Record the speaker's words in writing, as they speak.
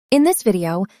In this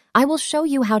video, I will show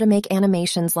you how to make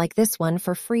animations like this one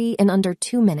for free in under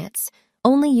 2 minutes,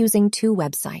 only using 2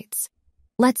 websites.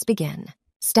 Let's begin.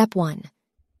 Step 1.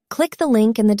 Click the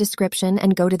link in the description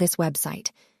and go to this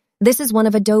website. This is one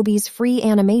of Adobe's free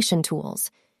animation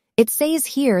tools. It says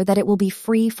here that it will be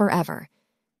free forever.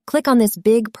 Click on this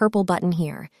big purple button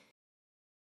here.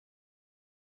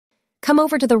 Come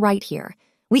over to the right here.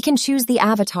 We can choose the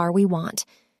avatar we want.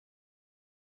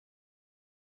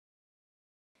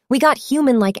 We got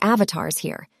human-like avatars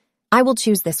here. I will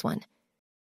choose this one.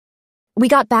 We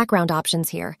got background options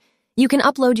here. You can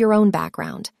upload your own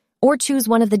background, or choose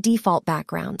one of the default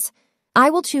backgrounds. I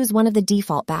will choose one of the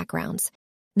default backgrounds.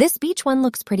 This beach one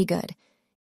looks pretty good.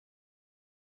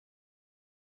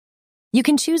 You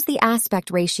can choose the aspect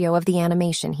ratio of the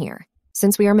animation here.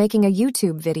 Since we are making a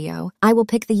YouTube video, I will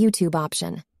pick the YouTube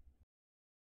option.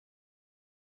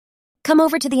 Come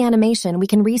over to the animation, we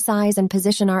can resize and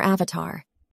position our avatar.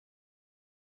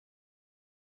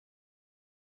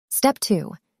 Step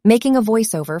 2. Making a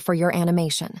voiceover for your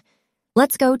animation.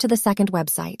 Let's go to the second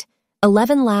website,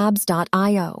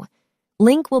 11labs.io.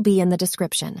 Link will be in the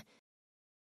description.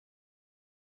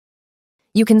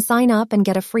 You can sign up and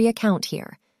get a free account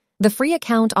here. The free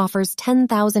account offers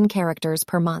 10,000 characters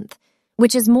per month,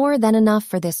 which is more than enough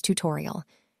for this tutorial.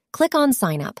 Click on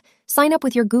Sign Up. Sign up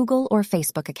with your Google or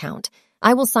Facebook account.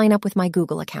 I will sign up with my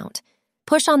Google account.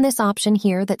 Push on this option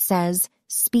here that says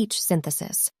Speech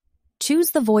Synthesis.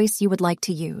 Choose the voice you would like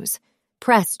to use.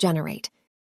 Press Generate.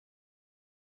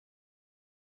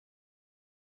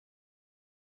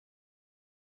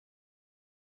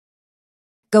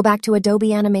 Go back to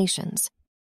Adobe Animations.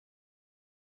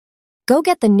 Go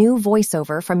get the new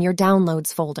voiceover from your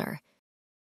Downloads folder.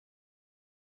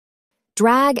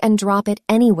 Drag and drop it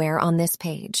anywhere on this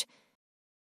page.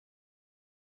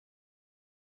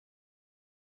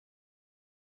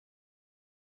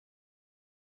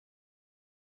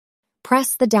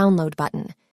 Press the download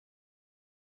button.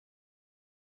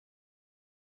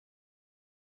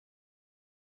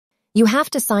 You have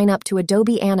to sign up to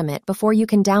Adobe Animate before you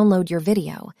can download your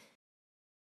video.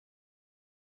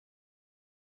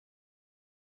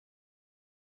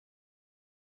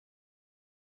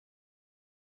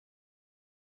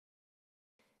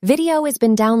 Video has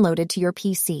been downloaded to your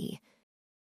PC.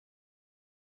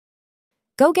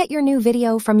 Go get your new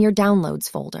video from your Downloads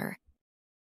folder.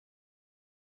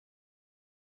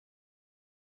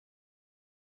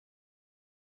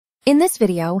 In this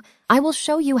video, I will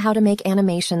show you how to make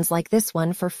animations like this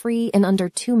one for free in under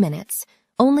 2 minutes,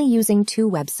 only using 2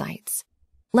 websites.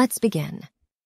 Let's begin.